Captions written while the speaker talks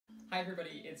Hi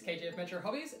everybody, it's Kayjay of Metro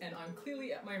Hobbies and I'm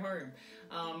clearly at my home.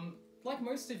 Like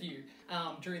most of you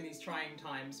during these trying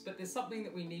times, but there's something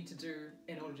that we need to do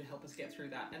in order to help us get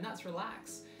through that, and that's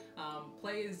relax.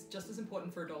 Play is just as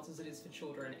important for adults as it is for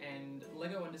children, and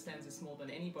LEGO understands this more than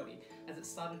anybody, as it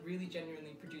started really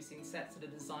genuinely producing sets that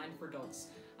are designed for adults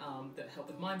that help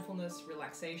with mindfulness,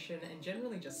 relaxation, and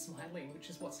generally just smiling, which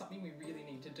is something we really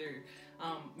need to do.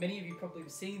 Many of you probably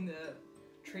have seen the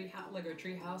LEGO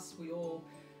Treehouse.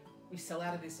 We sell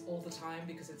out of this all the time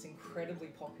because it's incredibly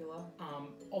popular,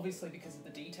 obviously because of the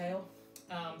detail.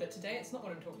 But today it's not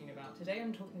what I'm talking about. Today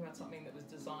I'm talking about something that was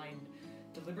designed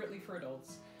deliberately for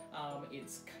adults.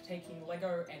 It's taking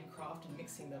Lego and craft and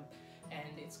mixing them, and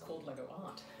it's called Lego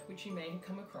Art, which you may have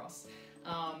come across.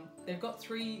 They've got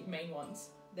three main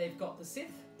ones. They've got the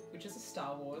Sith, which is a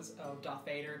Star Wars of Darth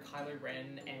Vader, Kylo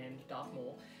Ren, and Darth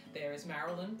Maul. There is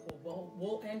Marilyn,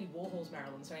 or Andy Warhol's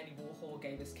Marilyn. So Andy Warhol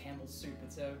gave us Campbell's soup.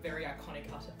 It's a very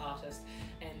iconic artist,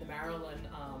 and the Marilyn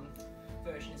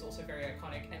version is also very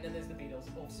iconic. And then there's the Beatles,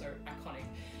 also iconic.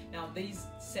 Now these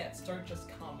sets don't just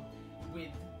come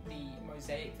with the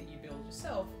mosaic that you build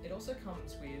yourself, it also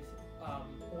comes with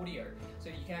audio. So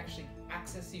you can actually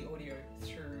access the audio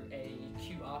through a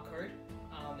QR code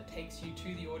that takes you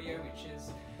to the audio, which is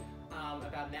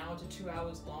about an hour to 2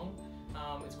 hours long.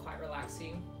 It's quite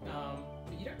relaxing,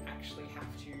 but you don't actually have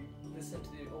to listen to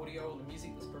the audio or the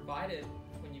music that's provided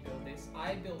when you build this.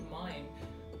 I built mine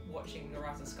watching The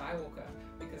Rise of Skywalker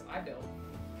because I built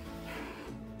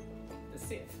the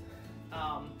Sith.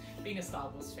 Being a Star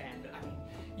Wars fan, but I mean,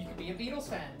 you could be a Beatles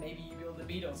fan, maybe you build the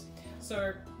Beatles.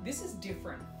 So this is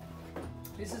different.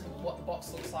 This is what the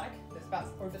box looks like. There's about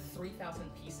over 3,000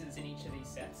 pieces in each of these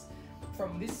sets.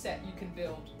 From this set you can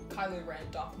build Kylo Ren,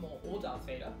 Darth Maul, or Darth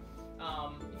Vader.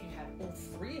 If you had all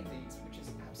three of these, which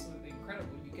is absolutely incredible,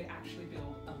 you could actually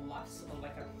build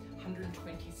like a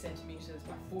 120 centimeters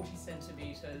by 40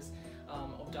 centimeters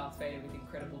of Darth Vader with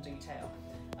incredible detail.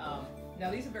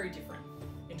 Now these are very different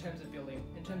in terms of building,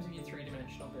 in terms of your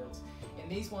three-dimensional builds. In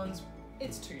these ones,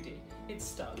 it's 2D, it's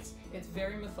studs, it's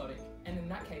very methodic, and in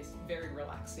that case, very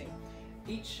relaxing.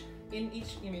 In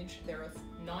each image, there are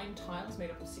 9 tiles made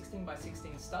up of 16 by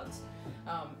 16 studs.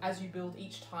 As you build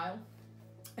each tile,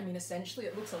 I mean, essentially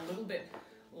it looks a little bit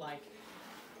like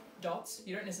dots.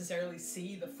 You don't necessarily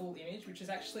see the full image, which is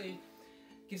actually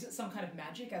gives it some kind of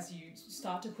magic as you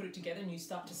start to put it together and you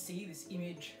start to see this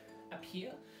image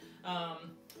appear.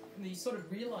 And you sort of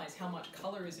realize how much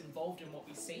color is involved in what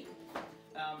we see.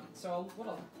 So what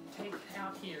I'll take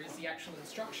out here is the actual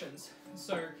instructions.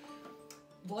 So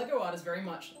the Lego art is very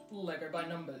much Lego by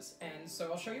numbers, and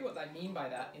so I'll show you what I mean by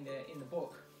that in the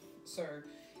book. So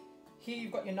here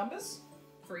you've got your numbers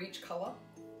for each color.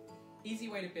 Easy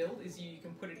way to build is you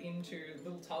can put it into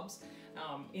little tubs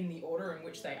in the order in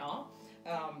which they are.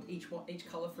 Each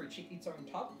color for its own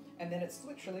tub, and then it's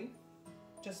literally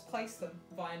just place them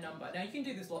via number. Now you can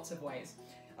do this lots of ways.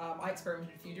 I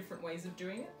experimented a few different ways of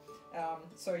doing it.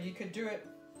 So you could do it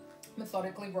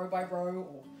methodically, row by row,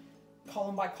 or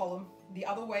column by column. The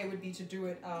other way would be to do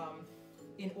it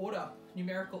in order,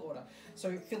 numerical order.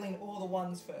 So fill in all the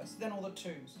ones first, then all the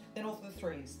twos, then all the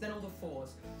threes, then all the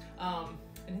fours. And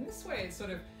in this way, it's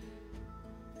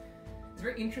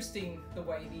very interesting the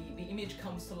way the image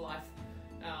comes to life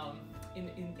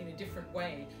in a different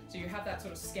way. So you have that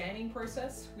sort of scanning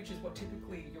process, which is what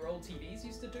typically your old TVs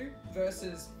used to do,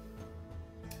 versus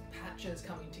patches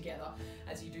coming together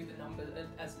as you do the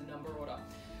number order.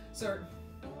 So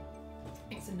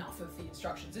it's enough of the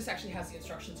instructions. This actually has the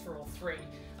instructions for all three,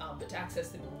 but to access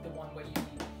the one where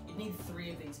you need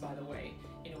 3 of these, by the way,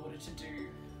 in order to do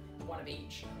one of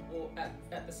each, or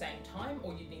at the same time,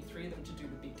 or you'd need 3 of them to do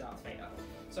the big Darth Vader.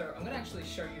 So I'm going to actually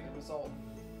show you the result.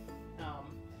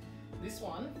 This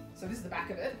one, so this is the back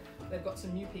of it. They've got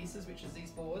some new pieces, which is these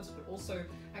boards, but also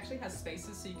actually has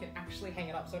spaces so you can actually hang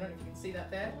it up. So I don't know if you can see that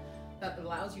there. That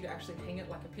allows you to actually hang it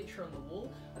like a picture on the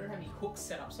wall. I don't have any hooks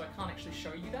set up, so I can't actually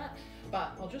show you that,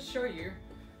 but I'll just show you.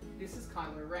 This is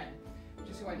Kylo Ren,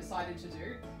 which is who I decided to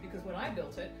do, because when I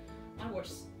built it, I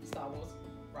watched Star Wars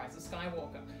Rise of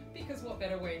Skywalker, because what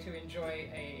better way to enjoy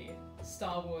a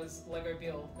Star Wars Lego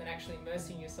build than actually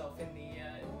immersing yourself in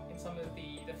some of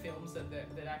the films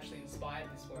that actually inspired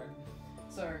this work.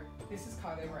 So this is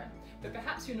Kylo Ren. But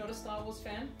perhaps you're not a Star Wars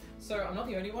fan, so I'm not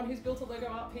the only one who's built a Lego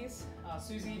art piece.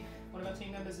 Susie, one of our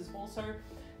team members, has also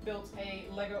built a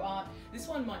Lego art. This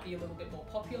one might be a little bit more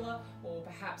popular, or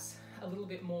perhaps a little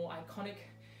bit more iconic.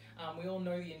 We all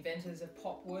know the inventors of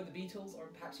pop were the Beatles, or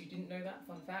perhaps you didn't know that,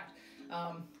 fun fact.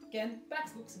 Again,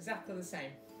 back looks exactly the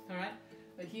same, all right?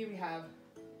 But here we have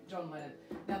John Lennon.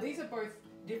 Now these are both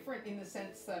different in the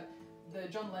sense that the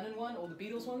John Lennon one or the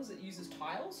Beatles ones, it uses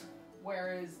tiles,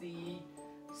 whereas the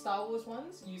Star Wars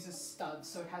ones uses studs,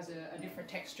 so it has a different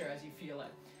texture as you feel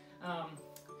it.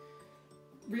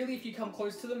 Really, if you come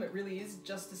close to them, it really is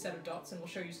just a set of dots, and we'll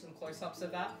show you some close-ups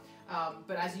of that.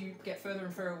 But as you get further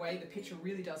and further away, the picture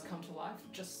really does come to life,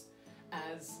 just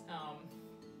as,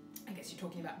 I guess you're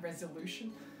talking about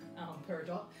resolution per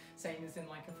dot, same as in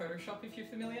like a Photoshop if you're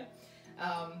familiar.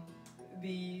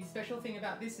 The special thing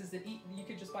about this is that you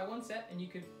could just buy one set, and you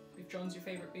could, if John's your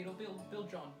favourite Beatle,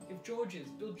 build John. If George is,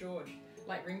 build George.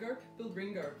 Like Ringo, build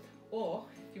Ringo. Or,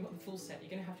 if you want the full set, you're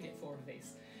going to have to get 4 of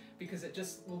these, because it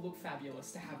just will look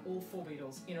fabulous to have all 4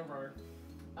 Beatles in a row,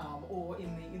 or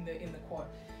in the quad.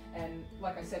 And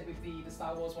like I said with the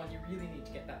Star Wars one, you really need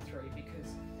to get that 3,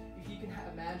 because if you can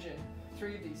imagine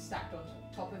 3 of these stacked on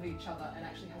top of each other and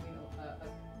actually having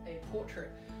a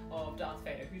portrait of Darth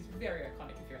Vader, who's very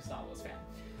iconic if you're a Star Wars fan.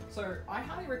 So I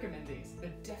highly recommend these.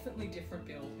 They're definitely different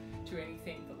build to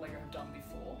anything that LEGO have done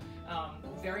before.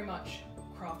 Very much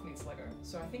craft meets LEGO,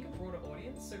 so I think a broader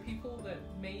audience, so people that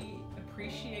may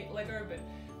appreciate LEGO but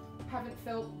haven't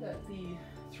felt that the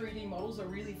 3D models are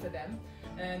really for them,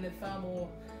 and they're far more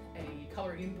a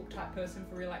colouring in book type person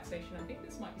for relaxation. I think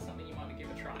this might be something you want to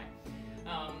give a try.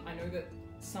 I know that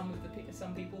some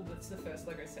people, that's the first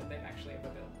LEGO set they've actually ever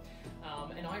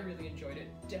built, and I really enjoyed it.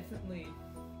 Definitely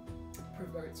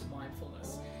provokes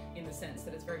mindfulness in the sense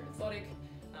that it's very methodic.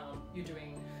 You're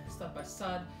doing stud by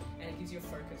stud, and it gives you a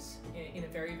focus in a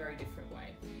very, very different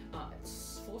way. It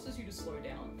forces you to slow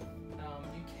down.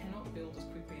 You cannot build as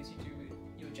quickly as you do with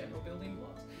your general building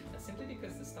blocks. That's simply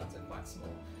because the studs are quite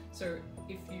small. So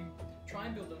if you try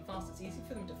and build them fast, it's easy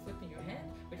for them to flip in your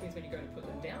hand, which means when you go to put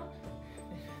them down,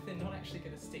 they're not actually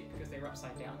going to stick because they're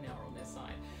upside down now or on their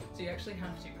side. So you actually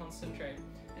have to concentrate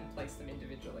and place them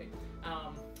individually.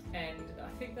 And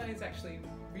I think that is actually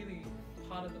really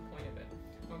part of the point of it.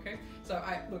 Okay, so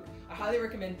I highly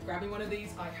recommend grabbing one of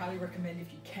these. I highly recommend,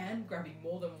 if you can, grabbing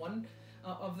more than one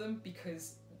of them,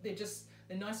 because they're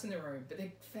nice in their own, but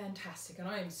they're fantastic. And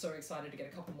I am so excited to get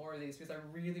a couple more of these, because I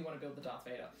really want to build the Darth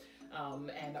Vader.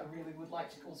 And I really would like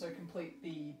to also complete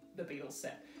the Beatles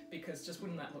set, because just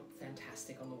wouldn't that look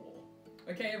fantastic on the wall?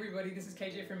 Okay, everybody, this is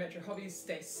Kayjay from Metro Hobbies.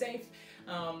 Stay safe,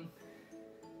 and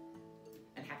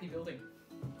happy building.